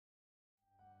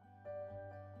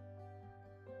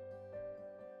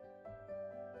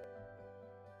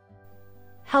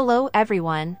Hello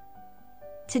everyone.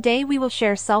 Today we will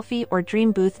share Selfie or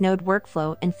Dreambooth node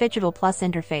workflow in Phygital Plus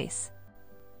interface.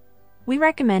 We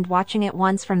recommend watching it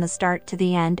once from the start to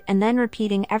the end and then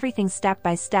repeating everything step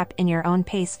by step in your own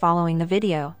pace following the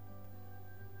video.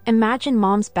 Imagine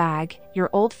mom's bag, your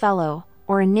old fellow,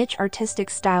 or a niche artistic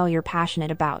style you're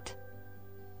passionate about.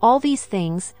 All these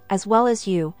things, as well as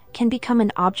you, can become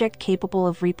an object capable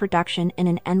of reproduction in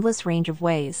an endless range of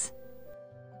ways.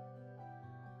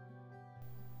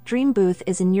 Dreambooth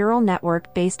is a neural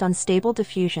network based on Stable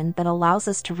Diffusion that allows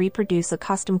us to reproduce a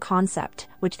custom concept,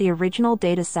 which the original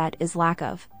dataset is lack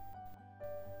of.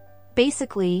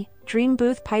 Basically,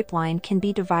 Dreambooth pipeline can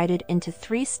be divided into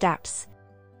 3 steps: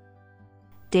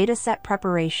 dataset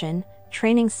preparation,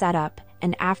 training setup,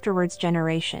 and afterwards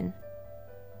generation.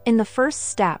 In the first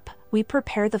step, we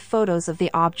prepare the photos of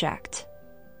the object.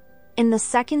 In the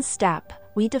second step,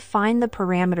 we define the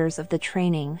parameters of the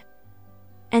training.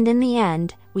 And in the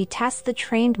end, we test the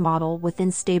trained model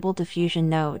within Stable Diffusion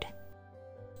node.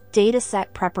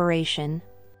 Dataset preparation.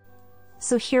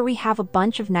 So here we have a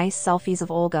bunch of nice selfies of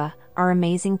Olga, our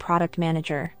amazing product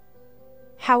manager.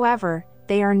 However,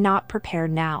 they are not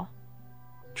prepared now.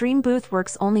 Dreambooth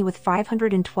works only with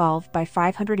 512 by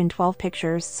 512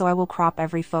 pictures, so I will crop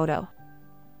every photo.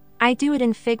 I do it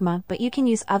in Figma, but you can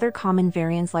use other common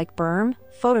variants like Berm,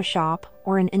 Photoshop,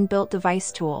 or an inbuilt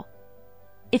device tool.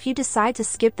 If you decide to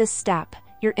skip this step,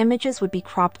 your images would be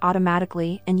cropped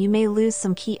automatically and you may lose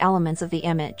some key elements of the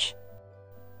image.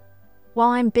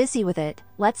 While I'm busy with it,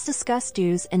 let's discuss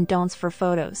do's and don'ts for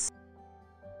photos.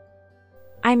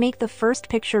 I make the first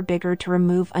picture bigger to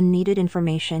remove unneeded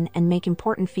information and make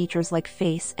important features like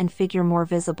face and figure more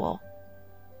visible.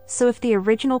 So if the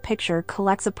original picture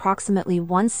collects approximately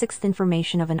 1/6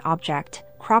 information of an object,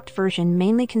 cropped version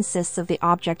mainly consists of the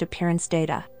object appearance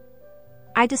data.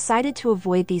 I decided to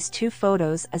avoid these 2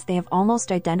 photos as they have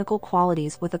almost identical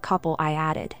qualities with a couple I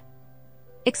added.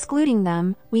 Excluding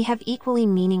them, we have equally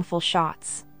meaningful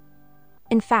shots.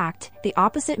 In fact, the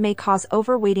opposite may cause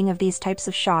overweighting of these types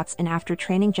of shots in after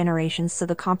training generations, so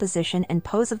the composition and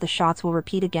pose of the shots will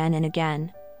repeat again and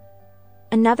again.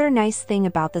 Another nice thing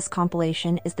about this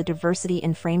compilation is the diversity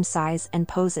in frame size and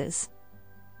poses.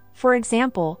 For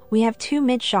example, we have 2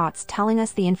 mid shots telling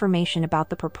us the information about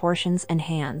the proportions and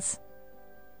hands.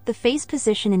 The face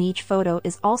position in each photo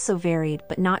is also varied,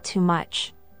 but not too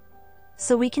much.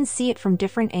 So we can see it from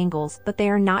different angles, but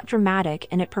they are not dramatic,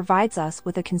 and it provides us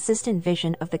with a consistent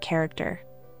vision of the character.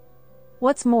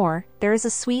 What's more, there is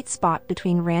a sweet spot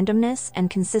between randomness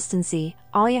and consistency.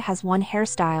 Alia has one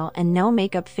hairstyle and no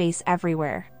makeup face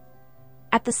everywhere.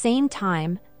 At the same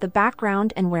time, the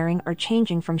background and wearing are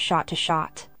changing from shot to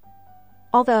shot.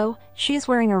 Although she is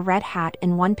wearing a red hat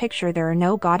in one picture, there are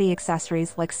no gaudy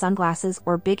accessories like sunglasses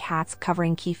or big hats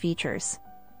covering key features.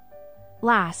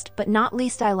 Last but not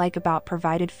least, I like about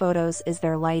provided photos is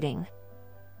their lighting.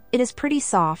 It is pretty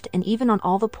soft and even on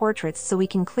all the portraits, so we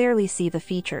can clearly see the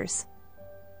features.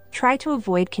 Try to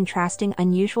avoid contrasting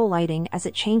unusual lighting as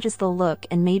it changes the look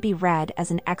and may be read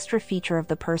as an extra feature of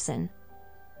the person.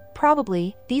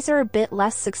 Probably, these are a bit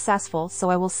less successful, so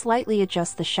I will slightly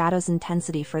adjust the shadow's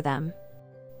intensity for them.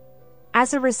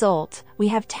 As a result, we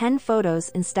have 10 photos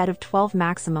instead of 12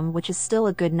 maximum, which is still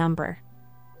a good number.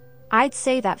 I'd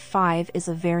say that 5 is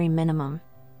a very minimum.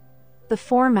 The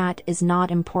format is not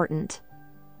important.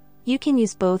 You can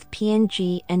use both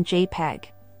PNG and JPEG.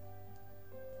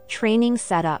 Training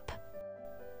setup.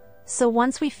 So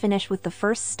once we finish with the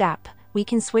first step, we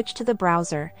can switch to the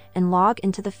browser and log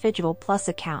into the Phygital Plus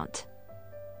account.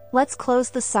 Let's close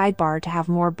the sidebar to have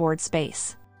more board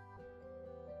space.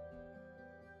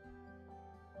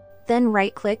 Then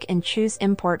right-click and choose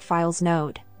Import Files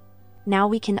node. Now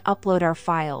we can upload our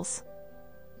files.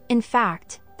 In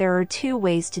fact, there are 2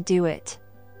 ways to do it.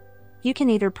 You can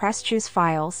either press Choose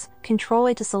Files,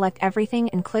 Ctrl-A to select everything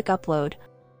and click Upload,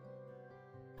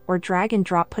 or drag and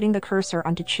drop putting the cursor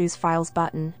onto Choose Files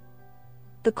button.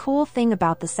 The cool thing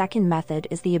about the second method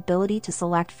is the ability to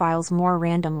select files more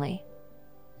randomly.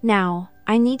 Now,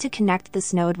 I need to connect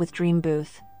this node with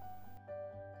Dreambooth.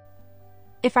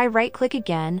 If I right-click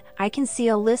again, I can see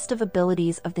a list of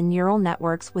abilities of the neural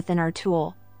networks within our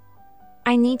tool.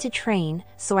 I need to train,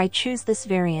 so I choose this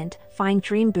variant, find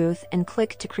Dreambooth, and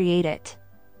click to create it.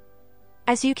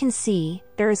 As you can see,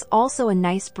 there is also a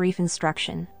nice brief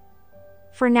instruction.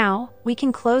 For now, we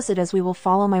can close it as we will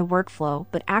follow my workflow,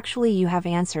 but actually you have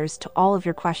answers to all of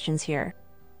your questions here.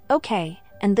 Okay,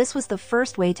 and this was the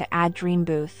first way to add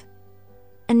Dreambooth.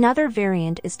 Another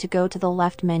variant is to go to the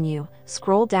left menu,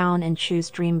 scroll down and choose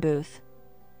Dreambooth.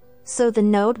 So the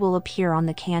node will appear on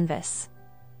the canvas.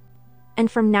 And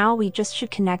from now we just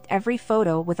should connect every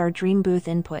photo with our Dreambooth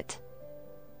input.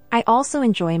 I also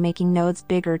enjoy making nodes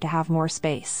bigger to have more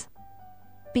space.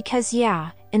 Because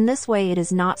yeah, in this way it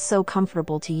is not so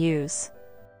comfortable to use.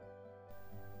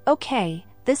 Okay,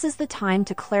 this is the time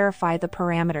to clarify the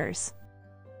parameters.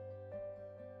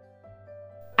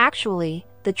 Actually,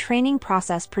 the training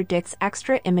process predicts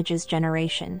extra images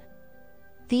generation.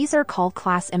 These are called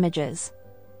class images.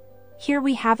 Here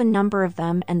we have a number of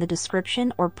them and the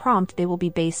description or prompt they will be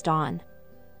based on.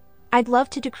 I'd love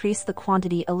to decrease the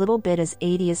quantity a little bit as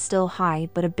 80 is still high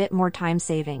but a bit more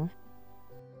time-saving.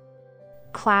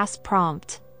 Class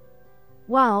prompt.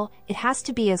 Well, it has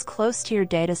to be as close to your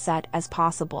dataset as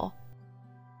possible.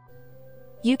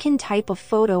 You can type a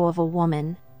photo of a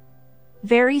woman.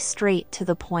 Very straight to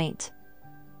the point.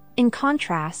 In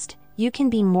contrast, you can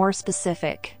be more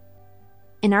specific.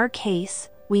 In our case,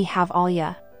 we have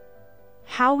Alya.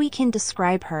 How we can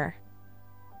describe her?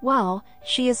 Well,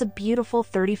 she is a beautiful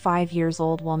 35 years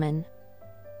old woman.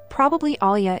 Probably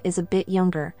Alya is a bit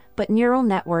younger, but neural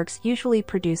networks usually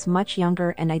produce much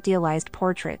younger and idealized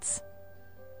portraits.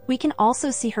 We can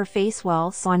also see her face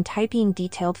well, so I'm typing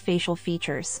detailed facial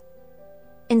features.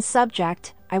 In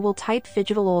subject, I will type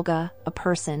Phygital Olga, a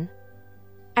person.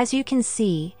 As you can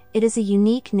see, it is a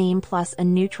unique name plus a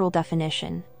neutral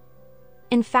definition.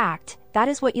 In fact, that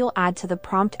is what you'll add to the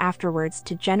prompt afterwards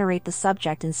to generate the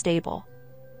subject in Stable.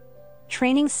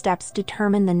 Training steps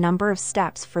determine the number of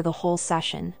steps for the whole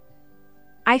session.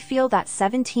 I feel that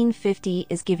 1750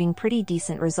 is giving pretty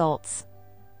decent results.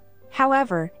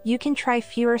 However, you can try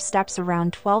fewer steps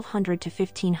around 1200 to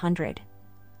 1500.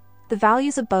 The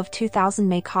values above 2000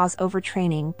 may cause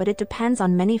overtraining, but it depends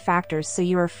on many factors, so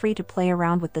you are free to play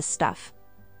around with this stuff.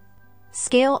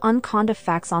 Scale uncond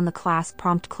effects on the class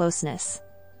prompt closeness.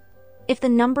 If the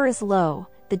number is low,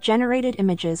 the generated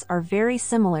images are very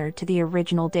similar to the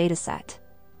original dataset.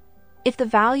 If the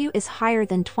value is higher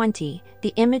than 20,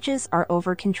 the images are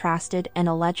over-contrasted and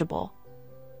illegible.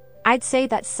 I'd say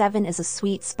that 7 is a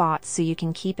sweet spot, so you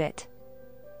can keep it.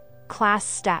 Class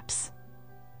steps.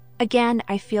 Again,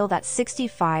 I feel that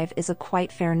 65 is a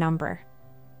quite fair number.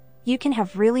 You can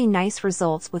have really nice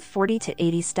results with 40 to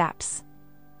 80 steps.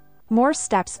 More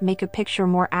steps make a picture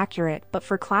more accurate, but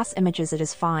for class images it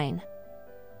is fine.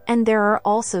 And there are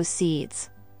also seeds.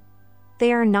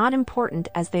 They are not important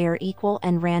as they are equal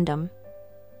and random.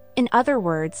 In other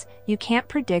words, you can't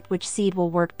predict which seed will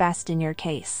work best in your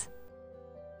case.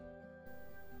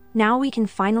 Now we can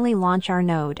finally launch our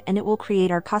node and it will create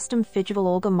our custom Phygital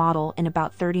Olga model in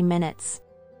about 30 minutes.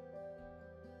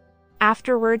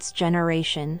 Afterwards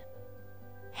generation.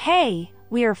 Hey,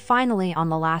 we are finally on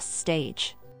the last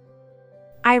stage.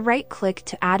 I right-click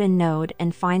to add a node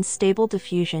and find Stable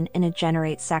Diffusion in a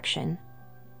Generate section.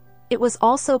 It was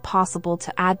also possible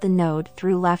to add the node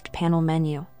through left panel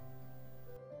menu.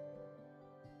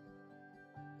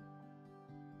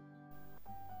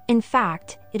 In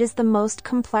fact, it is the most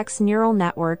complex neural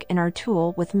network in our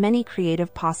tool with many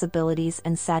creative possibilities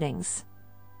and settings.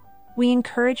 We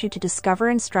encourage you to discover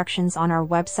instructions on our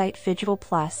website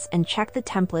Phygital.plus and check the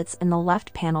templates in the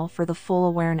left panel for the full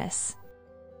awareness.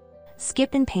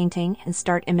 Skip in painting and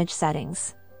start image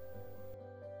settings.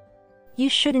 You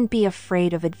shouldn't be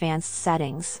afraid of advanced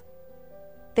settings.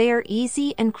 They are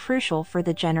easy and crucial for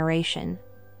the generation.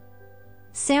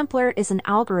 Sampler is an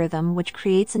algorithm which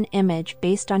creates an image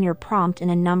based on your prompt in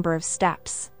a number of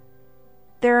steps.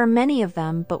 There are many of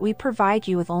them, but we provide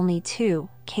you with only 2,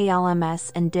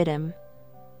 KLMS and DIDIM.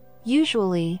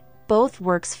 Usually, both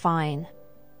works fine.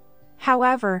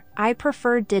 However, I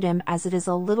prefer DIDIM as it is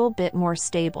a little bit more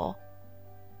stable.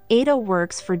 Ada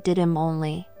works for DIDIM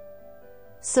only.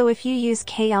 So if you use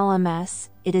KLMS,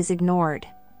 it is ignored.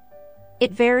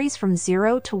 It varies from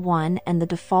 0 to 1 and the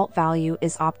default value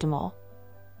is optimal.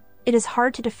 It is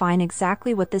hard to define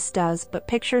exactly what this does, but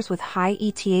pictures with high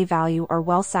ETA value are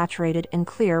well saturated and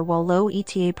clear, while low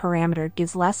ETA parameter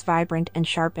gives less vibrant and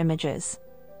sharp images.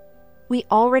 We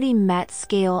already met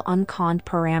scale uncond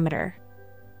parameter.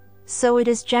 So it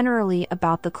is generally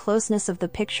about the closeness of the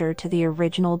picture to the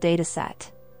original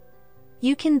dataset.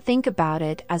 You can think about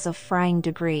it as a frying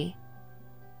degree.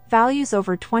 Values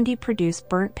over 20 produce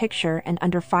burnt picture and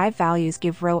under 5 values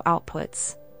give raw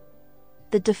outputs.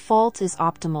 The default is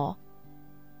optimal.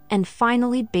 And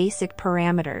finally, basic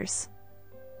parameters.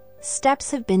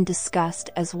 Steps have been discussed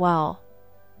as well.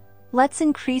 Let's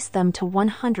increase them to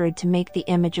 100 to make the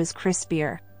images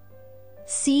crispier.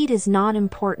 Seed is not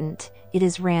important, it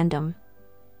is random.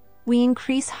 We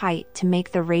increase height to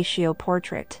make the ratio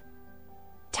portrait.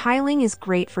 Tiling is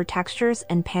great for textures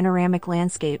and panoramic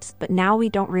landscapes, but now we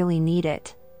don't really need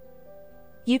it.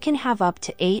 You can have up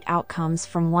to 8 outcomes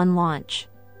from one launch.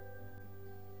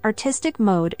 Artistic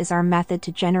mode is our method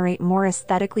to generate more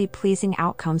aesthetically pleasing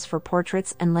outcomes for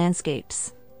portraits and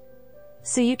landscapes.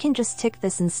 So you can just tick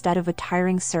this instead of a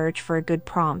tiring search for a good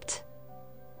prompt.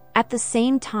 At the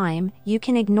same time, you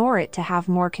can ignore it to have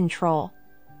more control.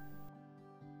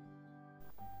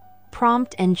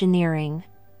 Prompt engineering.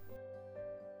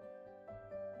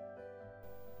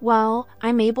 Well,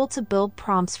 I'm able to build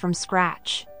prompts from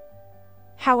scratch.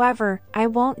 However, I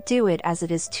won't do it as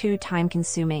it is too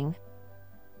time-consuming.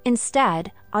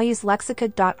 Instead, I'll use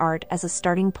lexica.art as a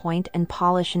starting point and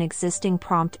polish an existing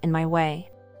prompt in my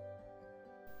way.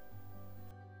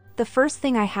 The first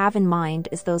thing I have in mind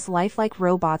is those lifelike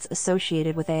robots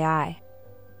associated with AI.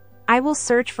 I will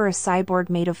search for a cyborg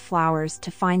made of flowers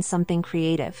to find something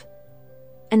creative.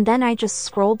 And then I just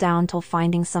scroll down till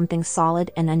finding something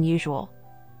solid and unusual.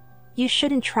 You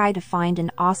shouldn't try to find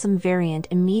an awesome variant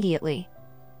immediately.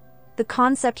 The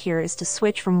concept here is to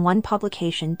switch from one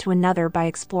publication to another by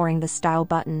exploring the style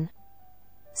button.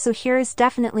 So here is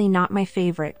definitely not my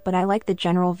favorite, but I like the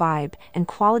general vibe and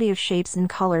quality of shapes and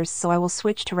colors, so I will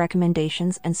switch to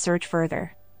recommendations and search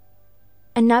further.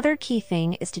 Another key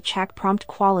thing is to check prompt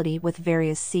quality with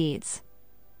various seeds.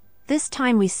 This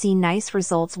time we see nice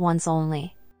results once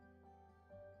only.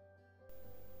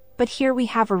 But here we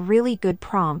have a really good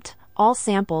prompt, all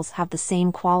samples have the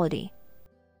same quality.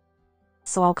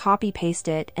 So I'll copy-paste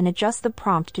it and adjust the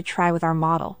prompt to try with our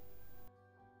model.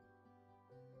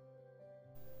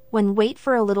 Then wait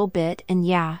for a little bit and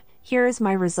yeah, here is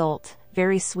my result,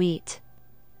 very sweet.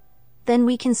 Then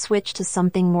we can switch to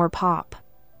something more pop.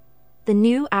 The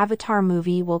new Avatar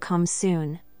movie will come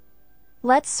soon.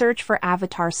 Let's search for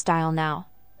Avatar style now.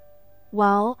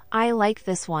 Well, I like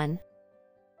this one.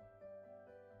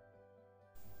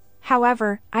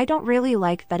 However, I don't really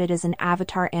like that it is an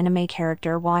Avatar anime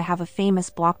character while I have a famous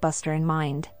blockbuster in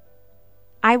mind.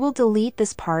 I will delete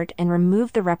this part and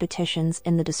remove the repetitions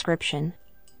in the description.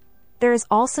 There is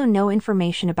also no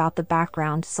information about the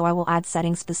background, so I will add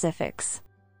setting specifics.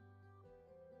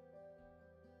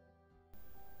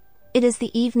 It is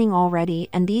the evening already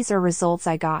and these are results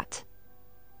I got.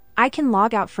 I can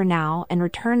log out for now and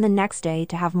return the next day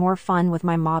to have more fun with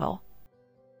my model.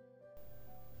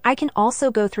 I can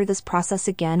also go through this process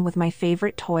again with my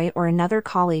favorite toy or another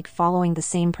colleague following the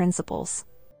same principles.